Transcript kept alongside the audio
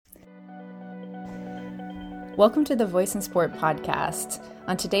Welcome to the Voice in Sport podcast.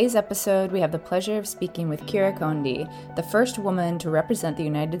 On today's episode, we have the pleasure of speaking with Kira Condi, the first woman to represent the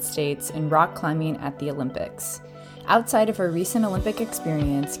United States in rock climbing at the Olympics. Outside of her recent Olympic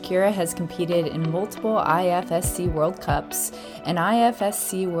experience, Kira has competed in multiple IFSC World Cups and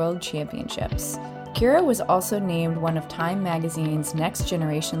IFSC World Championships. Kira was also named one of Time Magazine's Next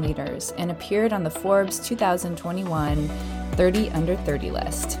Generation Leaders and appeared on the Forbes 2021 30 Under 30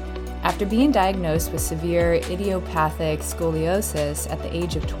 list. After being diagnosed with severe idiopathic scoliosis at the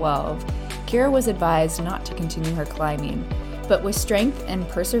age of 12, Kira was advised not to continue her climbing. But with strength and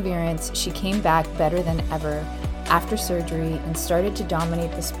perseverance, she came back better than ever after surgery and started to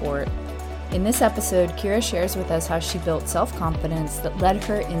dominate the sport. In this episode, Kira shares with us how she built self-confidence that led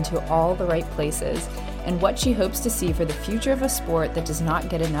her into all the right places and what she hopes to see for the future of a sport that does not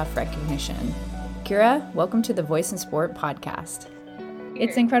get enough recognition. Kira, welcome to the Voice in Sport podcast.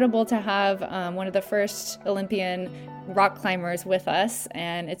 It's incredible to have one of the first Olympian rock climbers with us,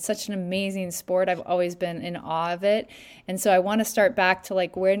 and it's such an amazing sport. I've always been in awe of it, and so I want to start back to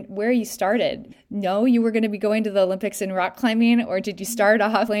where you started. No, you were going to be going to the Olympics in rock climbing, or did you start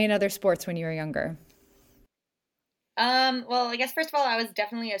off playing other sports when you were younger? Well, I guess first of all, I was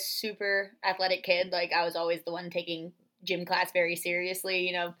definitely a super athletic kid. I was always the one taking gym class very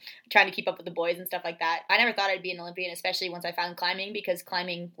seriously, trying to keep up with the boys and stuff like that. I never thought I'd be an Olympian, especially once I found climbing, because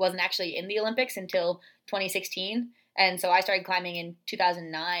climbing wasn't actually in the Olympics until 2016. And so I started climbing in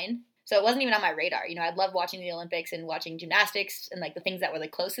 2009. So it wasn't even on my radar. I'd love watching the Olympics and watching gymnastics and the things that were the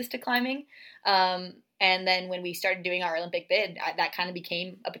closest to climbing. And then when we started doing our Olympic bid, that kind of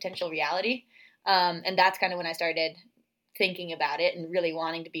became a potential reality. And that's kind of when I started thinking about it and really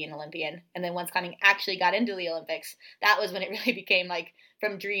wanting to be an Olympian. And then once climbing actually got into the Olympics, that was when it really became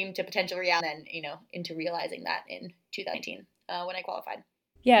from dream to potential reality, and then, into realizing that in 2019 when I qualified.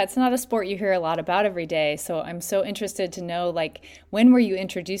 Yeah, it's not a sport you hear a lot about every day. So I'm so interested to know, when were you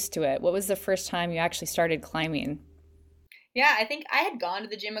introduced to it? What was the first time you actually started climbing? Yeah, I think I had gone to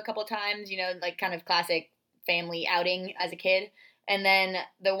the gym a couple times, kind of classic family outing as a kid. And then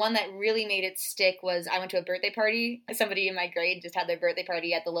the one that really made it stick was I went to a birthday party. Somebody in my grade just had their birthday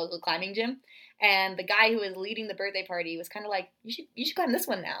party at the local climbing gym. And the guy who was leading the birthday party was kind of like, you should climb this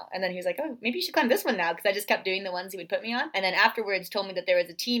one now. And then he was like, oh, maybe you should climb this one now, because I just kept doing the ones he would put me on. And then afterwards told me that there was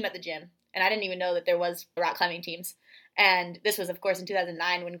a team at the gym. And I didn't even know that there was rock climbing teams. And this was, of course, in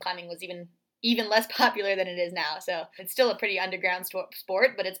 2009 when climbing was even less popular than it is now. So it's still a pretty underground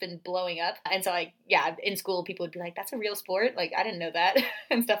sport, but it's been blowing up. And so in school, people would be like, that's a real sport? I didn't know that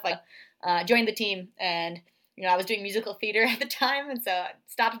and stuff joined the team. And, I was doing musical theater at the time. And so I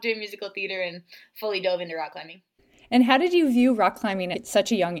stopped doing musical theater and fully dove into rock climbing. And how did you view rock climbing at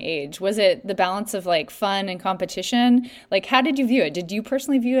such a young age? Was it the balance of fun and competition? How did you view it? Did you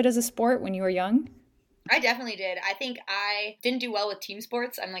personally view it as a sport when you were young? I definitely did. I think I didn't do well with team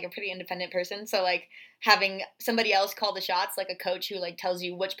sports. I'm a pretty independent person. So having somebody else call the shots, a coach who tells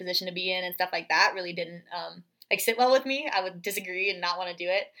you which position to be in and stuff like that really didn't sit well with me. I would disagree and not want to do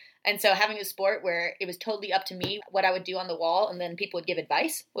it. And so having a sport where it was totally up to me what I would do on the wall and then people would give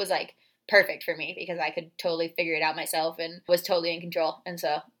advice was perfect for me, because I could totally figure it out myself and was totally in control. And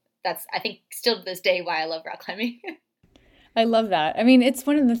so that's, I think, still to this day why I love rock climbing. I love that. I mean, it's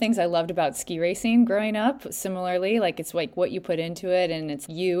one of the things I loved about ski racing growing up. Similarly, it's what you put into it, and it's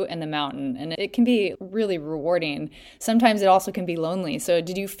you and the mountain. And it can be really rewarding. Sometimes it also can be lonely. So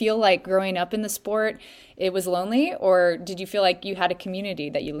did you feel growing up in the sport, it was lonely, or did you feel like you had a community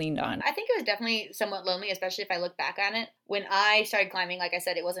that you leaned on? I think it was definitely somewhat lonely, especially if I look back on it. When I started climbing, like I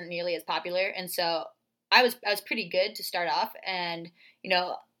said, it wasn't nearly as popular. And so I was pretty good to start off. And,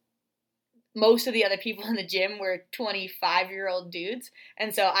 most of the other people in the gym were 25-year-old dudes.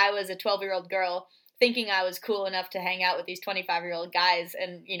 And so I was a 12-year-old girl thinking I was cool enough to hang out with these 25-year-old guys.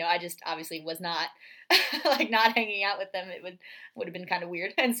 And, I just obviously was not not hanging out with them. It would have been kind of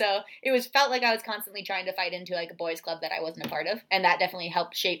weird. And so felt like I was constantly trying to fight into a boys club that I wasn't a part of. And that definitely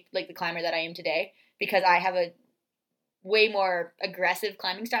helped shape the climber that I am today, because I have a way more aggressive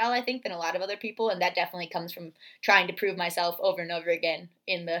climbing style, I think, than a lot of other people, and that definitely comes from trying to prove myself over and over again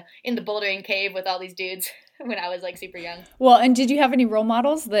in the bouldering cave with all these dudes when I was super young. Well, and did you have any role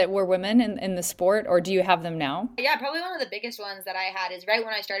models that were women in the sport, or do you have them now? Yeah, probably one of the biggest ones that I had is right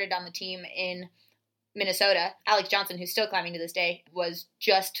when I started on the team in Minnesota. Alex Johnson, who's still climbing to this day, was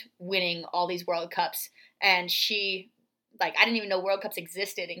just winning all these World Cups, and she I didn't even know World Cups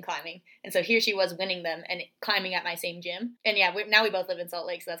existed in climbing. And so here she was winning them and climbing at my same gym. And yeah, now we both live in Salt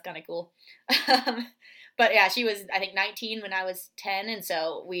Lake, so that's kind of cool. But yeah, she was, I think, 19 when I was 10. And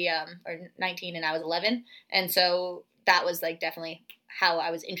so or 19 and I was 11. And so that was definitely how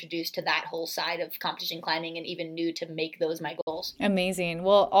I was introduced to that whole side of competition climbing and even knew to make those my goals. Amazing.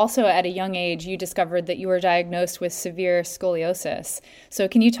 Well, also at a young age, you discovered that you were diagnosed with severe scoliosis. So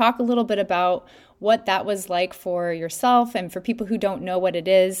can you talk a little bit about what that was like for yourself and for people who don't know what it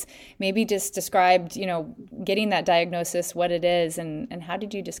is? Maybe just describe, getting that diagnosis, what it is, and how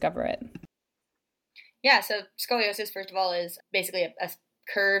did you discover it? Yeah, so scoliosis, first of all, is basically a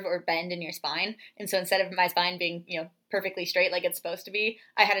curve or bend in your spine. And so instead of my spine being, perfectly straight like it's supposed to be,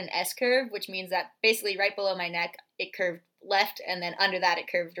 I had an S curve, which means that basically right below my neck, it curved left, and then under that, it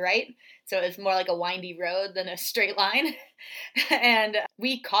curved right. So it's more like a windy road than a straight line. And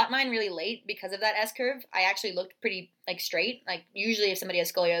we caught mine really late because of that S curve. I actually looked pretty straight. Like usually if somebody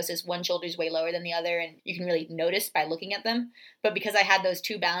has scoliosis, one shoulder's way lower than the other, and you can really notice by looking at them. But because I had those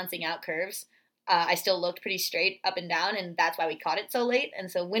two balancing out curves, I still looked pretty straight up and down, and that's why we caught it so late. And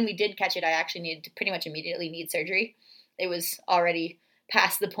so when we did catch it, I actually needed to pretty much immediately need surgery. It was already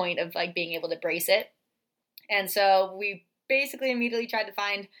past the point of being able to brace it. And so we basically immediately tried to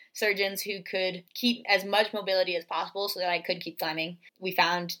find surgeons who could keep as much mobility as possible so that I could keep climbing. We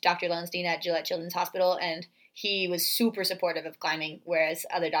found Dr. Lowenstein at Gillette Children's Hospital, and he was super supportive of climbing, whereas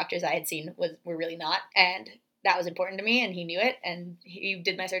other doctors I had seen were really not. And that was important to me, and he knew it, and he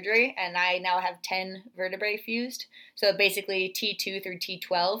did my surgery, and I now have 10 vertebrae fused. So basically T2 through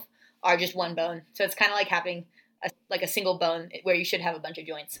T12 are just one bone. So it's kind of like having a single bone where you should have a bunch of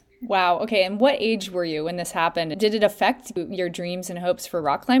joints. Wow. Okay. And what age were you when this happened? Did it affect your dreams and hopes for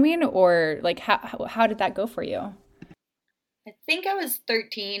rock climbing, or how did that go for you? I think I was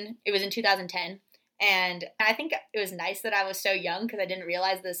 13. It was in 2010. And I think it was nice that I was so young because I didn't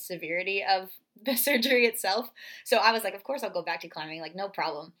realize the severity of the surgery itself. So I was like, of course I'll go back to climbing, no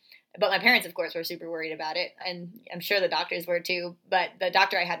problem. But my parents, of course, were super worried about it. And I'm sure the doctors were too. But the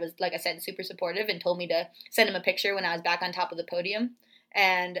doctor I had was, like I said, super supportive and told me to send him a picture when I was back on top of the podium.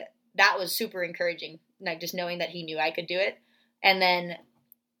 And that was super encouraging, just knowing that he knew I could do it. And then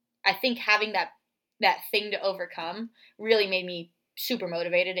I think having that thing to overcome really made me super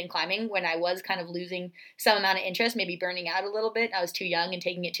motivated in climbing when I was kind of losing some amount of interest, maybe burning out a little bit. I was too young and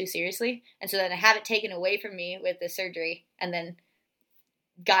taking it too seriously. And so then I have it taken away from me with the surgery and then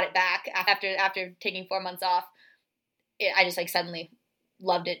got it back after taking 4 months off. I just suddenly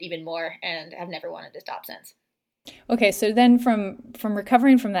loved it even more and have never wanted to stop since. Okay, so then from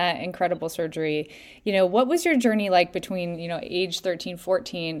recovering from that incredible surgery, what was your journey like between, age 13,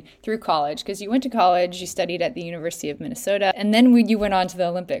 14 through college? Because you went to college, you studied at the University of Minnesota, and then you went on to the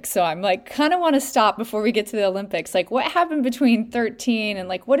Olympics. So I'm kind of want to stop before we get to the Olympics. What happened between 13 and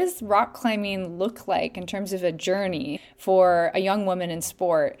what does rock climbing look like in terms of a journey for a young woman in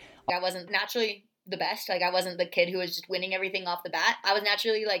sport? I wasn't naturally the best. I wasn't the kid who was just winning everything off the bat. I was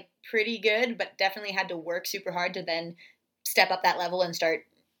naturally pretty good, but definitely had to work super hard to then step up that level and start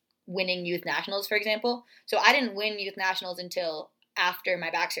winning youth nationals, for example. So I didn't win youth nationals until after my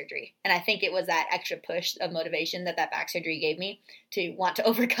back surgery. And I think it was that extra push of motivation that back surgery gave me to want to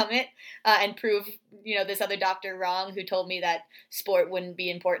overcome it and prove, this other doctor wrong who told me that sport wouldn't be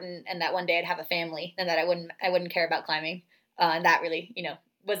important and that one day I'd have a family and that I wouldn't care about climbing. And that really,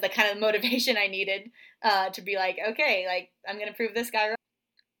 was the kind of motivation I needed to be okay, I'm going to prove this guy wrong.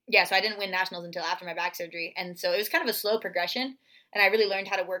 Yeah, so I didn't win nationals until after my back surgery. And so it was kind of a slow progression. And I really learned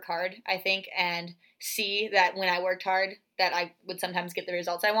how to work hard, I think, and see that when I worked hard, that I would sometimes get the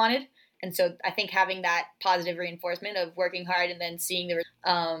results I wanted. And so I think having that positive reinforcement of working hard and then seeing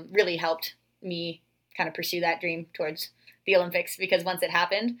the really helped me kind of pursue that dream towards the Olympics, because once it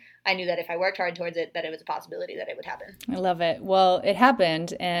happened, I knew that if I worked hard towards it, that it was a possibility that it would happen. I love it. Well, it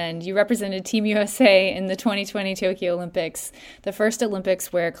happened, and you represented Team USA in the 2020 Tokyo Olympics, the first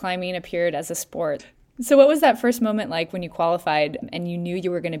Olympics where climbing appeared as a sport. So what was that first moment like when you qualified and you knew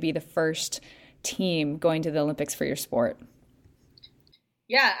you were going to be the first team going to the Olympics for your sport?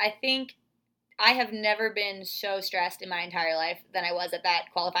 Yeah, I think I have never been so stressed in my entire life than I was at that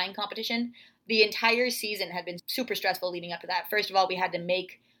qualifying competition. The entire season had been super stressful leading up to that. First of all, we had to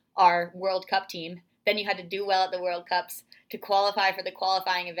make our World Cup team. Then you had to do well at the World Cups to qualify for the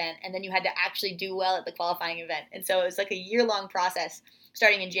qualifying event. And then you had to actually do well at the qualifying event. And so it was a year-long process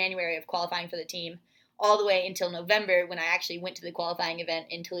starting in January of qualifying for the team all the way until November when I actually went to the qualifying event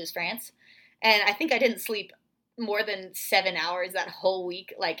in Toulouse, France. And I think I didn't sleep more than 7 hours that whole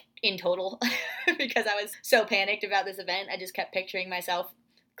week, in total, because I was so panicked about this event. I just kept picturing myself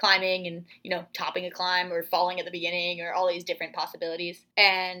climbing and, topping a climb or falling at the beginning or all these different possibilities.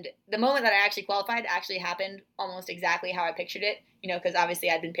 And the moment that I actually qualified actually happened almost exactly how I pictured it, because obviously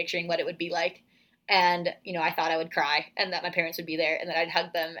I'd been picturing what it would be like. And, I thought I would cry and that my parents would be there and that I'd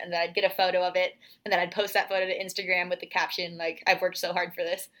hug them and that I'd get a photo of it and that I'd post that photo to Instagram with the caption, like, I've worked so hard for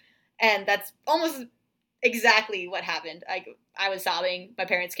this. And that's almost exactly what happened. Like, I was sobbing, my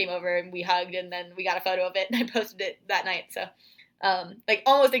parents came over and we hugged, and then we got a photo of it and I posted it that night. So, like,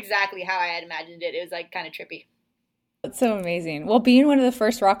 almost exactly how I had imagined it. It was, like, kind of trippy. That's so amazing. Well, being one of the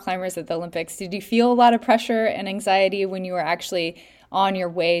first rock climbers at the Olympics, did you feel a lot of pressure and anxiety when you were actually on your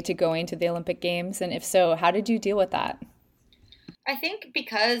way to going to the Olympic Games? And if so, how did you deal with that? I think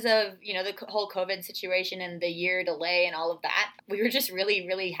because of, the whole COVID situation and the year delay and all of that, we were just really,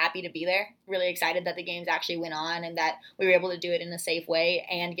 really happy to be there, really excited that the games actually went on and that we were able to do it in a safe way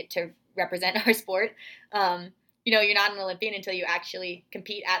and get to represent our sport. You're not an Olympian until you actually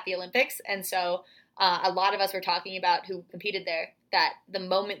compete at the Olympics. And so a lot of us were talking about who competed there, that the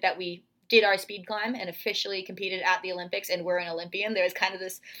moment that we did our speed climb and officially competed at the Olympics and were an Olympian, there was kind of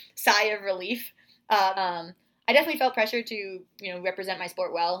this sigh of relief. I definitely felt pressure to, represent my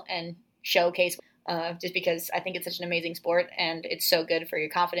sport well and showcase, just because I think it's such an amazing sport and it's so good for your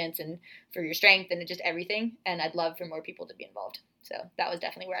confidence and for your strength and just everything. And I'd love for more people to be involved. So that was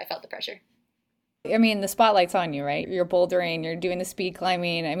definitely where I felt the pressure. I mean, the spotlight's on you, right? You're bouldering, you're doing the speed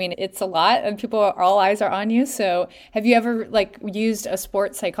climbing. I mean, it's a lot and all eyes are on you. So have you ever used a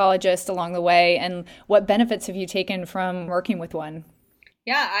sports psychologist along the way, and what benefits have you taken from working with one?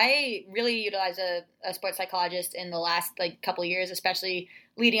 Yeah, I really utilized a sports psychologist in the last couple of years, especially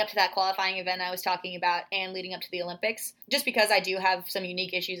leading up to that qualifying event I was talking about and leading up to the Olympics, just because I do have some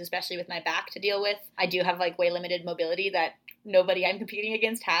unique issues, especially with my back, to deal with. I do have way limited mobility that nobody I'm competing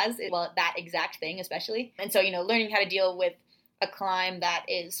against has, well, that exact thing especially. And so, learning how to deal with a climb that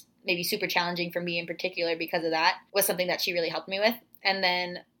is maybe super challenging for me in particular because of that was something that she really helped me with. And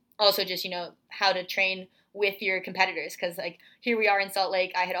then also just, how to train with your competitors, because here we are in Salt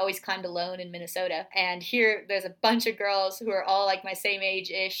Lake. I had always climbed alone in Minnesota, and here there's a bunch of girls who are all my same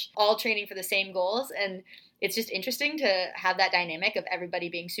age-ish, all training for the same goals, and it's just interesting to have that dynamic of everybody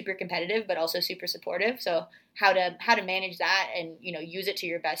being super competitive but also super supportive. So how to manage that and use it to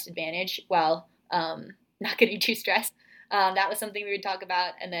your best advantage while not getting too stressed. That was something we would talk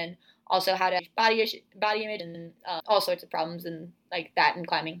about, and then also how to body image and all sorts of problems and that in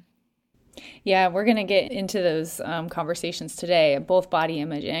climbing. Yeah, we're going to get into those conversations today, both body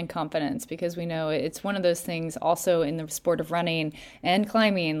image and confidence, because we know it's one of those things also in the sport of running and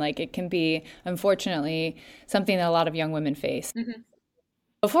climbing. It can be, unfortunately, something that a lot of young women face. Mm-hmm.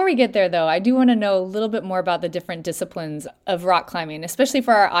 Before we get there, though, I do want to know a little bit more about the different disciplines of rock climbing, especially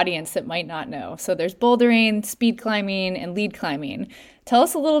for our audience that might not know. So there's bouldering, speed climbing, and lead climbing. Tell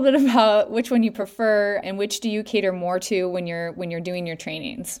us a little bit about which one you prefer and which do you cater more to when you're doing your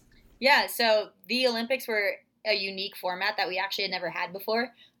trainings. Yeah, so the Olympics were a unique format that we actually had never had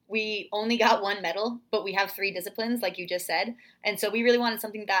before. We only got one medal, but we have 3 disciplines, like you just said. And so we really wanted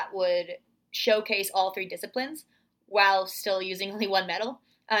something that would showcase all 3 disciplines while still using only one medal.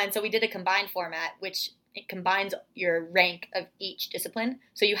 And so we did a combined format, which it combines your rank of each discipline.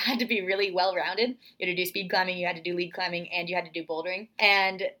 So you had to be really well-rounded. You had to do speed climbing, you had to do lead climbing, and you had to do bouldering.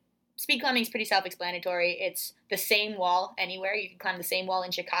 And speed climbing is pretty self-explanatory. It's the same wall anywhere. You can climb the same wall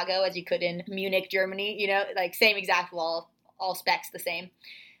in Chicago as you could in Munich, Germany, same exact wall, all specs the same.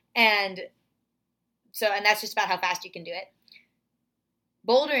 And that's just about how fast you can do it.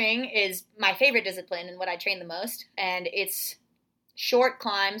 Bouldering is my favorite discipline and what I train the most. And it's short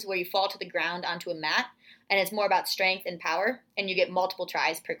climbs where you fall to the ground onto a mat. And it's more about strength and power. And you get multiple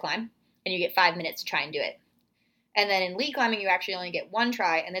tries per climb. And you get 5 minutes to try and do it. And then in lead climbing, you actually only get 1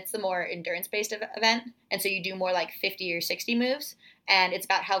 try, and it's the more endurance-based event. And so you do more 50 or 60 moves, and it's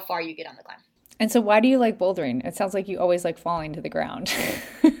about how far you get on the climb. And so why do you like bouldering? It sounds like you always like falling to the ground.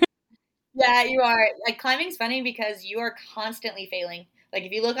 Yeah, you are. Climbing's funny because you are constantly failing. If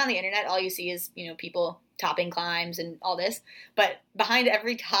you look on the internet, all you see is, people topping climbs and all this. But behind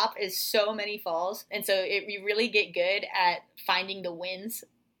every top is so many falls. And so you really get good at finding the wins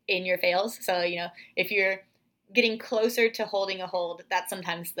in your fails. So, if you're getting closer to holding a hold, that's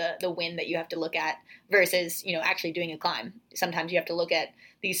sometimes the win that you have to look at versus, actually doing a climb. Sometimes you have to look at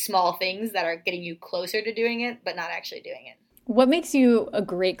these small things that are getting you closer to doing it, but not actually doing it. What makes you a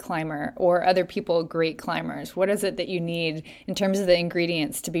great climber or other people great climbers? What is it that you need in terms of the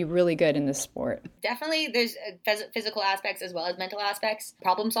ingredients to be really good in this sport? Definitely there's physical aspects as well as mental aspects.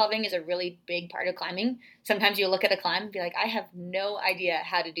 Problem solving is a really big part of climbing. Sometimes you look at a climb and be like, I have no idea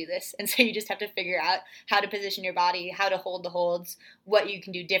how to do this. And so you just have to figure out how to position your body, how to hold the holds, what you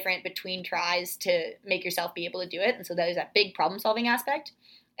can do different between tries to make yourself be able to do it. And so there's that big problem solving aspect.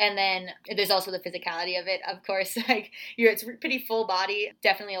 And then there's also the physicality of it, of course. Like it's pretty full body,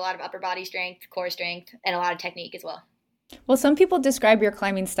 definitely a lot of upper body strength, core strength, and a lot of technique as well. Well, some people describe your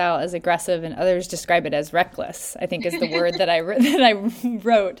climbing style as aggressive and others describe it as reckless, I think is the word that I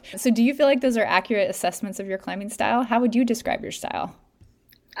wrote. So do you feel like those are accurate assessments of your climbing style? How would you describe your style?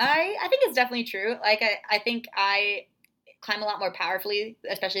 I think it's definitely true. Like I think I climb a lot more powerfully,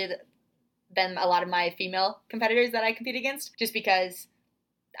 especially than a lot of my female competitors that I compete against, just because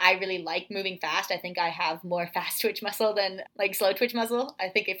I really like moving fast. I think I have more fast twitch muscle than like slow twitch muscle. I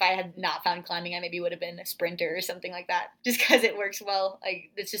think if I had not found climbing, I maybe would have been a sprinter or something like that, just because it works well.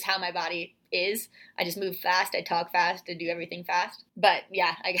 Like it's just how my body is. I just move fast, I talk fast, I do everything fast. But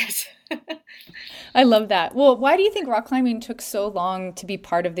yeah, I guess. I love that. Well, why do you think rock climbing took so long to be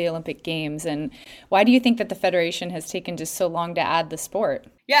part of the Olympic Games? And why do you think that the Federation has taken just so long to add the sport?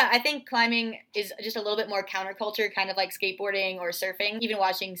 Yeah, I think climbing is just a little bit more counterculture, kind of like skateboarding or surfing. Even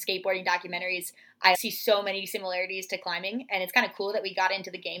watching skateboarding documentaries, I see so many similarities to climbing. And it's kind of cool that we got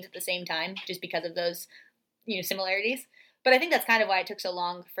into the games at the same time just because of those, similarities. But I think that's kind of why it took so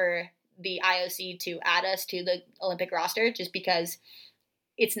long for the IOC to add us to the Olympic roster, just because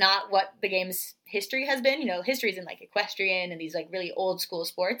it's not what the game's history has been. History's in like equestrian and these like really old school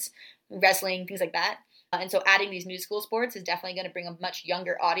sports, wrestling, things like that. And so adding these new school sports is definitely going to bring a much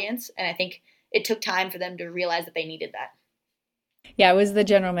younger audience. And I think it took time for them to realize that they needed that. Yeah, I was the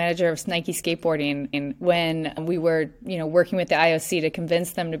general manager of Nike Skateboarding and when we were, working with the IOC to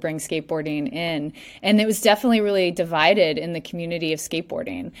convince them to bring skateboarding in. And it was definitely really divided in the community of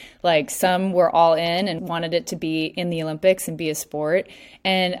skateboarding. Like some were all in and wanted it to be in the Olympics and be a sport.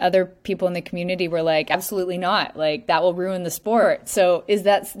 And other people in the community were like, absolutely not. Like that will ruin the sport. So is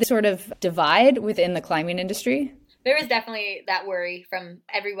that the sort of divide within the climbing industry? There is definitely that worry from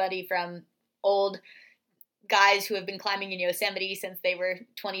everybody, from old guys who have been climbing in Yosemite since they were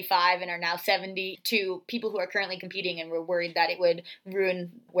 25 and are now 70 to people who are currently competing and were worried that it would ruin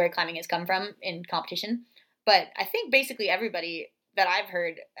where climbing has come from in competition. But I think basically everybody that I've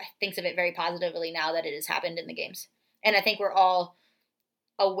heard thinks of it very positively now that it has happened in the games. And I think we're all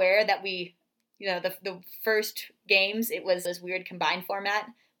aware that the first games, it was this weird combined format,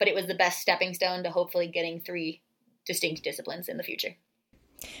 but it was the best stepping stone to hopefully getting 3 distinct disciplines in the future.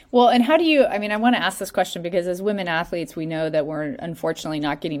 Well, and how do you, I want to ask this question because as women athletes, we know that we're unfortunately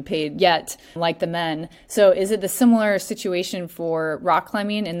not getting paid yet like the men. So is it the similar situation for rock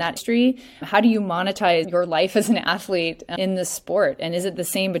climbing in that industry? How do you monetize your life as an athlete in this sport? And is it the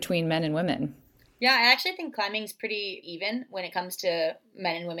same between men and women? Yeah, I actually think climbing's pretty even when it comes to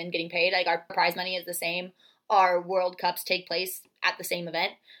men and women getting paid. Like our prize money is the same. Our World Cups take place at the same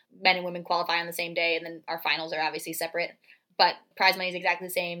event. Men and women qualify on the same day, and then our finals are obviously separate. But prize money is exactly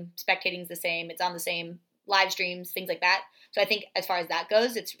the same. Spectating is the same. It's on the same live streams, things like that. So I think as far as that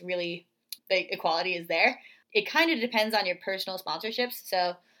goes, it's really, the equality is there. It kind of depends on your personal sponsorships.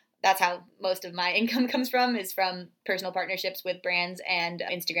 So that's how most of my income comes from, is from personal partnerships with brands and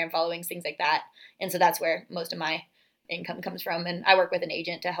Instagram followings, things like that. And so that's where most of my income comes from. And I work with an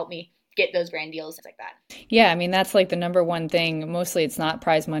agent to help me get those brand deals, things like that. Yeah, that's like the number one thing. Mostly it's not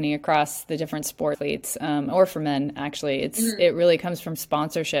prize money across the different sport athletes or for men, actually. It really comes from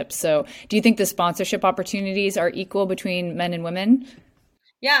sponsorships. So do you think the sponsorship opportunities are equal between men and women?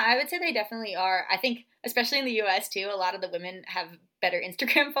 Yeah, I would say they definitely are. I think, especially in the US too, a lot of the women have better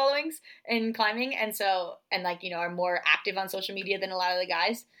Instagram followings in climbing. And so, are more active on social media than a lot of the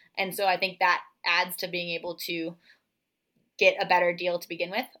guys. And so I think that adds to being able to get a better deal to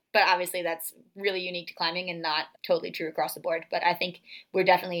begin with. But obviously that's really unique to climbing and not totally true across the board. But I think we're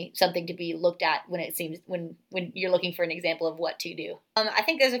definitely something to be looked at when you're looking for an example of what to do. I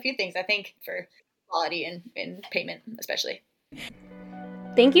think there's a few things. I think for quality and payment, especially.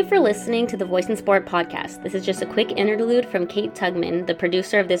 Thank you for listening to the Voice in Sport podcast. This is just a quick interlude from Kate Tugman, the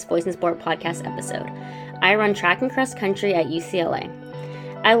producer of this Voice in Sport podcast episode. I run track and cross country at UCLA.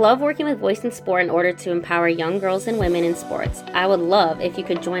 I love working with Voice in Sport in order to empower young girls and women in sports. I would love if you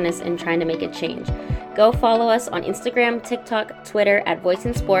could join us in trying to make a change. Go follow us on Instagram, TikTok, Twitter at Voice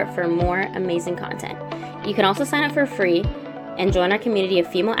in Sport for more amazing content. You can also sign up for free and join our community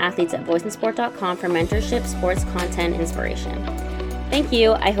of female athletes at voiceinsport.com for mentorship, sports content, inspiration. Thank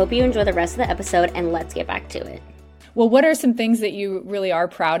you. I hope you enjoy the rest of the episode, and let's get back to it. Well, what are some things that you really are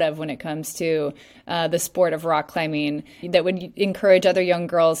proud of when it comes to the sport of rock climbing that would encourage other young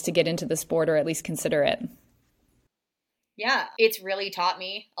girls to get into the sport or at least consider it? Yeah, it's really taught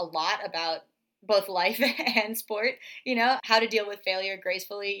me a lot about both life and sport, how to deal with failure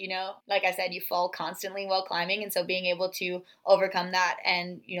gracefully. Like I said, you fall constantly while climbing. And so being able to overcome that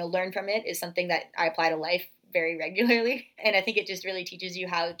and, learn from it is something that I apply to life very regularly. And I think it just really teaches you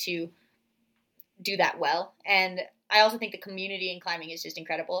how to do that well. And I also think the community in climbing is just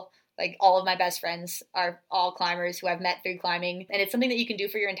incredible. Like, all of my best friends are all climbers who I've met through climbing. And it's something that you can do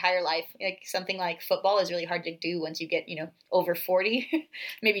for your entire life. Like, something like football is really hard to do once you get, over 40.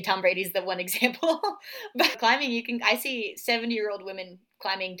 Maybe Tom Brady's the one example. But climbing, I see 70-year-old women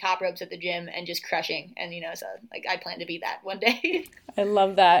climbing top ropes at the gym and just crushing. And, so like, I plan to be that one day. I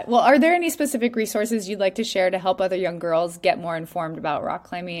love that. Well, are there any specific resources you'd like to share to help other young girls get more informed about rock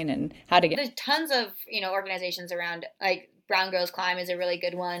climbing and how to get? There's tons of, organizations around, like Brown Girls Climb is a really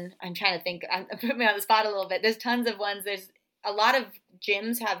good one. I'm trying to think, I'm putting me on the spot a little bit. There's tons of ones. There's a lot of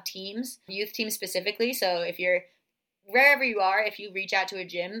gyms have teams, youth teams specifically. So if you're wherever you are, if you reach out to a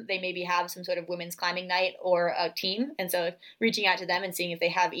gym, they maybe have some sort of women's climbing night or a team. And so reaching out to them and seeing if they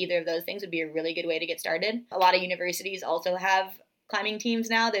have either of those things would be a really good way to get started. A lot of universities also have climbing teams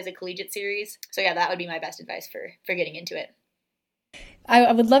now. There's a collegiate series. So yeah, that would be my best advice for getting into it.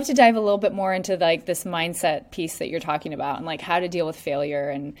 I would love to dive a little bit more into like this mindset piece that you're talking about and like how to deal with failure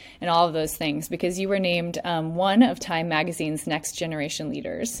and all of those things, because you were named one of Time Magazine's Next Generation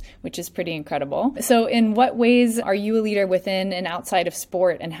Leaders, which is pretty incredible. So in what ways are you a leader within and outside of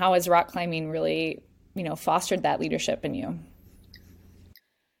sport, and how has rock climbing really, fostered that leadership in you?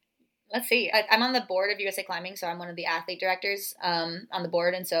 Let's see. I'm on the board of USA Climbing, so I'm one of the athlete directors on the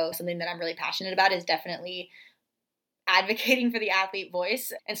board. And so something that I'm really passionate about is definitely advocating for the athlete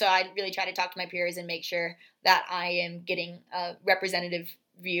voice. And so I really try to talk to my peers and make sure that I am getting a representative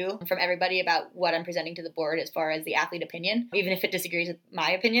view from everybody about what I'm presenting to the board as far as the athlete opinion, even if it disagrees with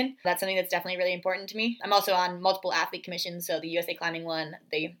my opinion. That's something that's definitely really important to me. I'm also on multiple athlete commissions, so the USA Climbing one,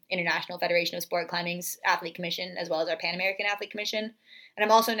 the International Federation of Sport Climbing's athlete commission, as well as our Pan American Athlete Commission. And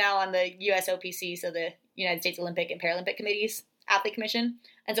I'm also now on the USOPC, so the United States Olympic and Paralympic Committee's athlete commission.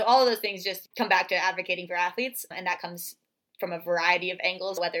 And so all of those things just come back to advocating for athletes, and that comes from a variety of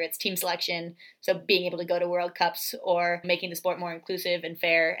angles, whether it's team selection, so being able to go to World Cups, or making the sport more inclusive and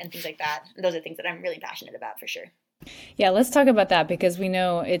fair and things like that. And those are things that I'm really passionate about for sure. Yeah, let's talk about that, because we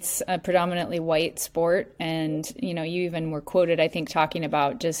know it's a predominantly white sport. And, you even were quoted, I think, talking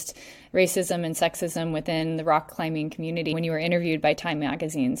about just racism and sexism within the rock climbing community when you were interviewed by Time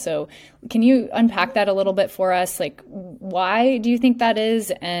Magazine. So can you unpack that a little bit for us? Like, why do you think that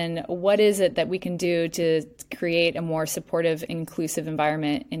is? And what is it that we can do to create a more supportive, inclusive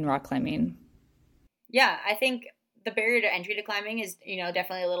environment in rock climbing? Yeah, I think the barrier to entry to climbing is,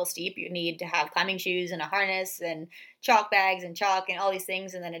 definitely a little steep. You need to have climbing shoes and a harness and chalk bags and chalk and all these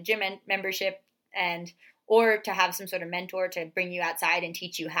things, and then a gym membership, or to have some sort of mentor to bring you outside and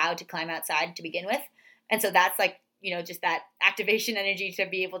teach you how to climb outside to begin with. And so that's like, just that activation energy to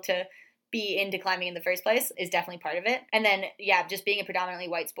be able to be into climbing in the first place is definitely part of it. And then, yeah, just being a predominantly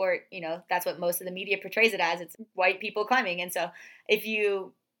white sport, that's what most of the media portrays it as. It's white people climbing. And so if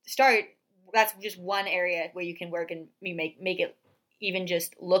you start, that's just one area where you can work and make it even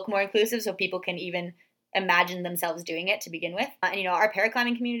just look more inclusive, so people can even imagine themselves doing it to begin with. And our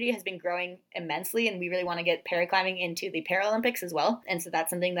paraclimbing community has been growing immensely, and we really want to get paraclimbing into the Paralympics as well. And so that's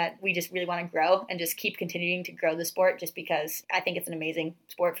something that we just really want to grow and just keep continuing to grow the sport, just because I think it's an amazing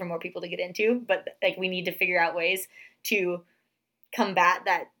sport for more people to get into. But like, we need to figure out ways to combat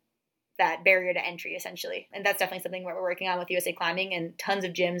that barrier to entry, essentially. And that's definitely something we're working on with USA Climbing, and tons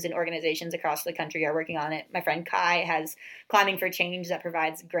of gyms and organizations across the country are working on it. My friend Kai has Climbing for Change that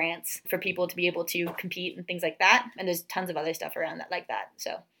provides grants for people to be able to compete and things like that. And there's tons of other stuff around that like that.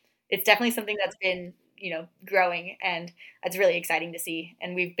 So it's definitely something that's been, growing, and it's really exciting to see.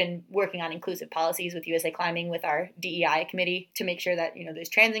 And we've been working on inclusive policies with USA Climbing with our DEI committee to make sure that, there's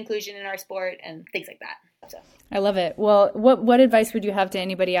trans inclusion in our sport and things like that. So I love it. Well, what advice would you have to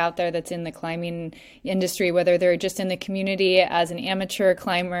anybody out there that's in the climbing industry, whether they're just in the community as an amateur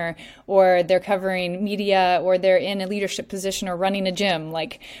climber, or they're covering media, or they're in a leadership position or running a gym?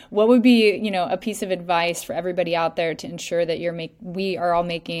 Like, what would be, a piece of advice for everybody out there to ensure that we are all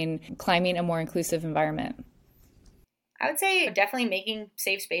making climbing a more inclusive environment? I would say definitely making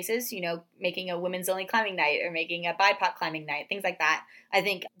safe spaces, making a women's only climbing night, or making a BIPOC climbing night, things like that. I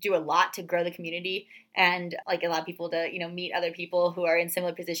think do a lot to grow the community and like allow people to, meet other people who are in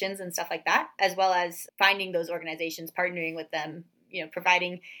similar positions and stuff like that, as well as finding those organizations, partnering with them,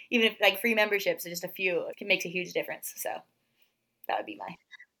 providing even if like free memberships, just a few, it makes a huge difference. So that would be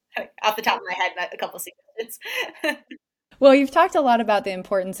off the top of my head, a couple of suggestions. Well, you've talked a lot about the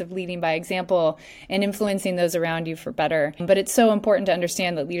importance of leading by example and influencing those around you for better. But it's so important to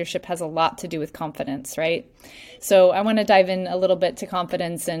understand that leadership has a lot to do with confidence, right? So I want to dive in a little bit to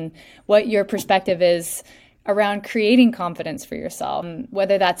confidence and what your perspective is around creating confidence for yourself,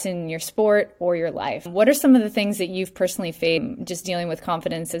 whether that's in your sport or your life. What are some of the things that you've personally faced just dealing with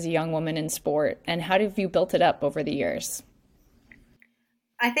confidence as a young woman in sport, and how have you built it up over the years?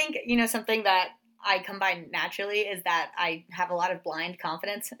 I think, something that I combine naturally is that I have a lot of blind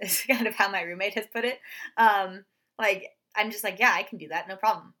confidence is kind of how my roommate has put it. I'm just like, yeah, I can do that. No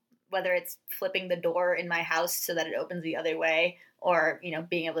problem. Whether it's flipping the door in my house so that it opens the other way or,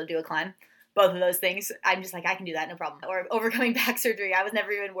 being able to do a climb. Both of those things, I'm just like, I can do that, no problem. Or overcoming back surgery, I was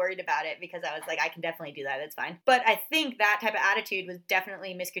never even worried about it because I was like, I can definitely do that, it's fine. But I think that type of attitude was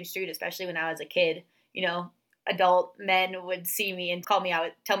definitely misconstrued, especially when I was a kid. Adult men would see me and tell me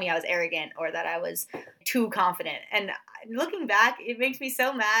I was arrogant or that I was too confident. And looking back, it makes me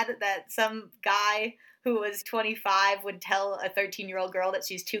so mad that some guy who was 25 would tell a 13-year-old girl that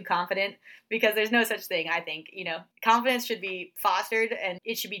she's too confident, because there's no such thing, I think. Confidence should be fostered and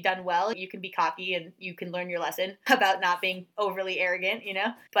it should be done well. You can be cocky and you can learn your lesson about not being overly arrogant,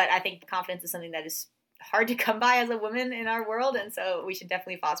 But I think confidence is something that is hard to come by as a woman in our world, and so we should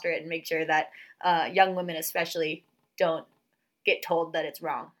definitely foster it and make sure that young women especially don't get told that it's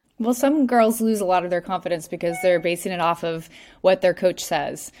wrong. Well, some girls lose a lot of their confidence because they're basing it off of what their coach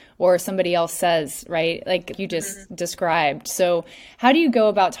says or somebody else says, right? Like you just described. So how do you go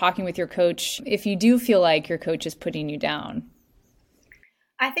about talking with your coach if you do feel like your coach is putting you down?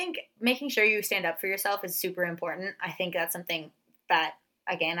 I think making sure you stand up for yourself is super important. I think that's something that,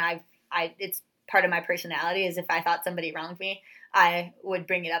 again, it's part of my personality is if I thought somebody wronged me, I would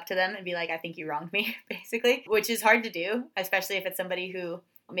bring it up to them and be like, I think you wronged me, basically, which is hard to do, especially if it's somebody who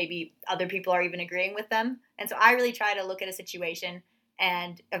maybe other people are even agreeing with them. And so I really try to look at a situation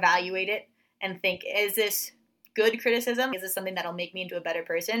and evaluate it and think, is this good criticism? Is this something that'll make me into a better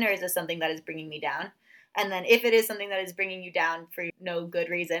person, or is this something that is bringing me down? And then if it is something that is bringing you down for no good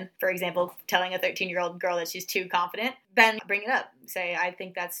reason, for example, telling a 13-year-old girl that she's too confident, then bring it up. Say, I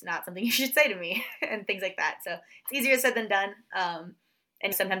think that's not something you should say to me, and things like that. So it's easier said than done.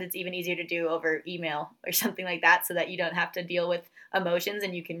 And sometimes it's even easier to do over email or something like that so that you don't have to deal with emotions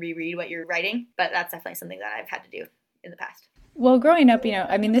and you can reread what you're writing. But that's definitely something that I've had to do in the past. Well, growing up,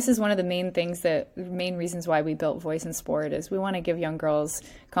 this is one of the main reasons why we built Voice in Sport is we want to give young girls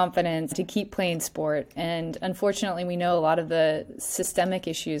confidence to keep playing sport. And unfortunately, we know a lot of the systemic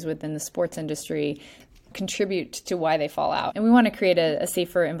issues within the sports industry contribute to why they fall out. And we want to create a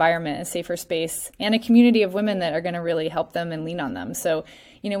safer environment, a safer space, and a community of women that are going to really help them and lean on them. So,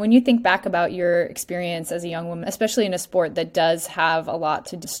 when you think back about your experience as a young woman, especially in a sport that does have a lot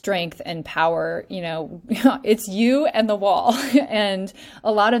to strength and power, it's you and the wall. And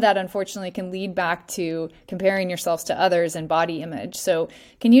a lot of that, unfortunately, can lead back to comparing yourselves to others and body image. So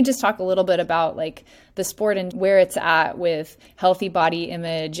can you just talk a little bit about the sport and where it's at with healthy body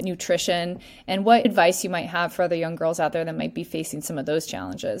image, nutrition, and what advice you might have for other young girls out there that might be facing some of those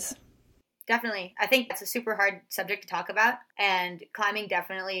challenges? Definitely. I think it's a super hard subject to talk about, and climbing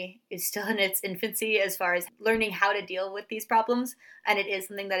definitely is still in its infancy as far as learning how to deal with these problems. And it is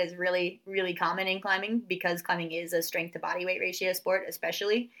something that is really, really common in climbing because climbing is a strength to body weight ratio sport,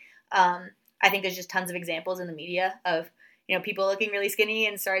 especially. I think there's just tons of examples in the media of, people looking really skinny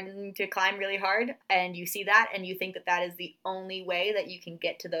and starting to climb really hard. And you see that and you think that that is the only way that you can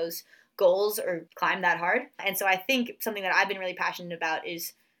get to those goals or climb that hard. And so I think something that I've been really passionate about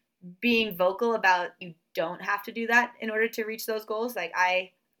is being vocal about you don't have to do that in order to reach those goals. Like,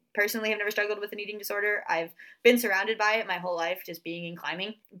 I personally have never struggled with an eating disorder. I've been surrounded by it my whole life, just being in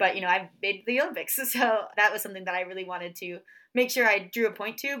climbing. But, I've made the Olympics. So that was something that I really wanted to make sure I drew a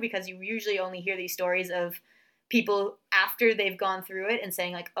point to, because you usually only hear these stories of people after they've gone through it and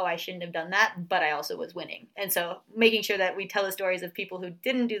saying like, oh, I shouldn't have done that, but I also was winning. And so making sure that we tell the stories of people who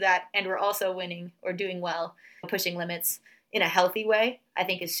didn't do that and were also winning or doing well, pushing limits in a healthy way, I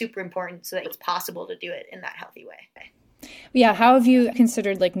think is super important so that it's possible to do it in that healthy way. Yeah. How have you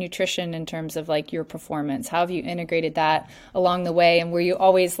considered nutrition in terms of your performance? How have you integrated that along the way? And were you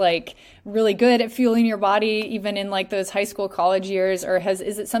always really good at fueling your body even in those high school, college years, or is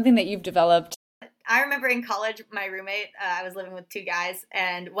it something that you've developed? I remember in college, my roommate, I was living with two guys,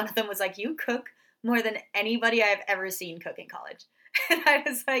 and one of them was like, you cook more than anybody I've ever seen cook in college. And I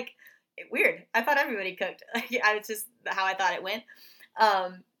was like, weird. I thought everybody cooked. I was just how I thought it went.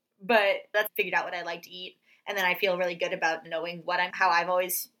 But that's figured out what I like to eat. And then I feel really good about knowing how I've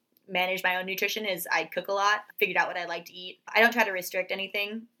always managed my own nutrition is I cook a lot, figured out what I like to eat. I don't try to restrict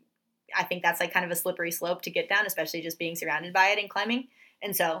anything. I think that's kind of a slippery slope to get down, especially just being surrounded by it in climbing.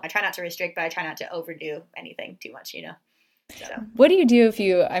 And so I try not to restrict, but I try not to overdo anything too much, So. What do you do if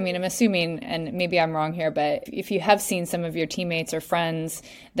you, I'm assuming, and maybe I'm wrong here, but if you have seen some of your teammates or friends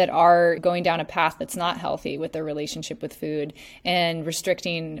that are going down a path that's not healthy with their relationship with food and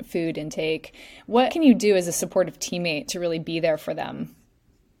restricting food intake, what can you do as a supportive teammate to really be there for them?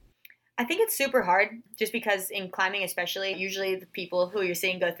 I think it's super hard just because in climbing especially, usually the people who you're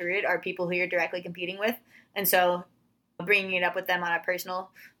seeing go through it are people who you're directly competing with. And so bringing it up with them on a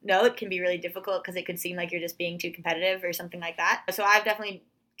personal note can be really difficult because it could seem like you're just being too competitive or something like that. So I've definitely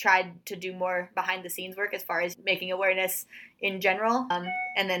tried to do more behind the scenes work as far as making awareness in general,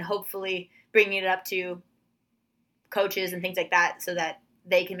 and then hopefully bringing it up to coaches and things like that so that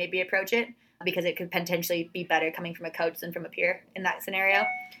they can maybe approach it, because it could potentially be better coming from a coach than from a peer in that scenario.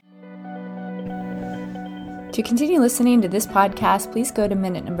 To continue listening to this podcast, please go to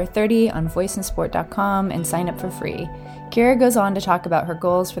minute number 30 on voiceinsport.com and sign up for free. Kira goes on to talk about her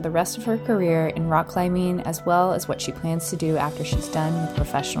goals for the rest of her career in rock climbing, as well as what she plans to do after she's done with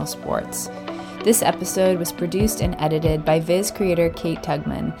professional sports. This episode was produced and edited by Viz creator Kate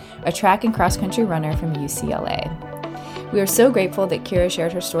Tugman, a track and cross-country runner from UCLA. We are so grateful that Kira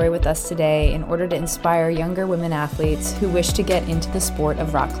shared her story with us today in order to inspire younger women athletes who wish to get into the sport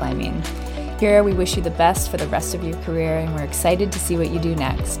of rock climbing. Kira, we wish you the best for the rest of your career, and we're excited to see what you do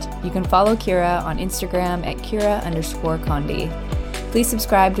next. You can follow Kira on Instagram at Kira_Condi. Please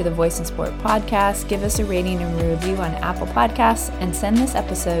subscribe to the Voice in Sport podcast, give us a rating and review on Apple Podcasts, and send this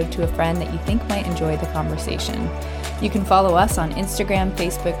episode to a friend that you think might enjoy the conversation. You can follow us on Instagram,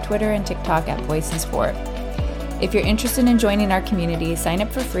 Facebook, Twitter, and TikTok at Voice in Sport. If you're interested in joining our community, sign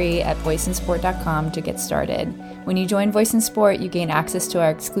up for free at voiceinsport.com to get started. When you join Voice in Sport, you gain access to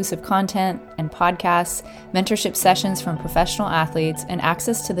our exclusive content and podcasts, mentorship sessions from professional athletes, and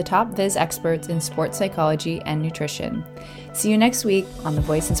access to the top Viz experts in sports psychology and nutrition. See you next week on the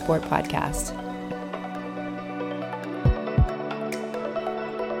Voice in Sport podcast.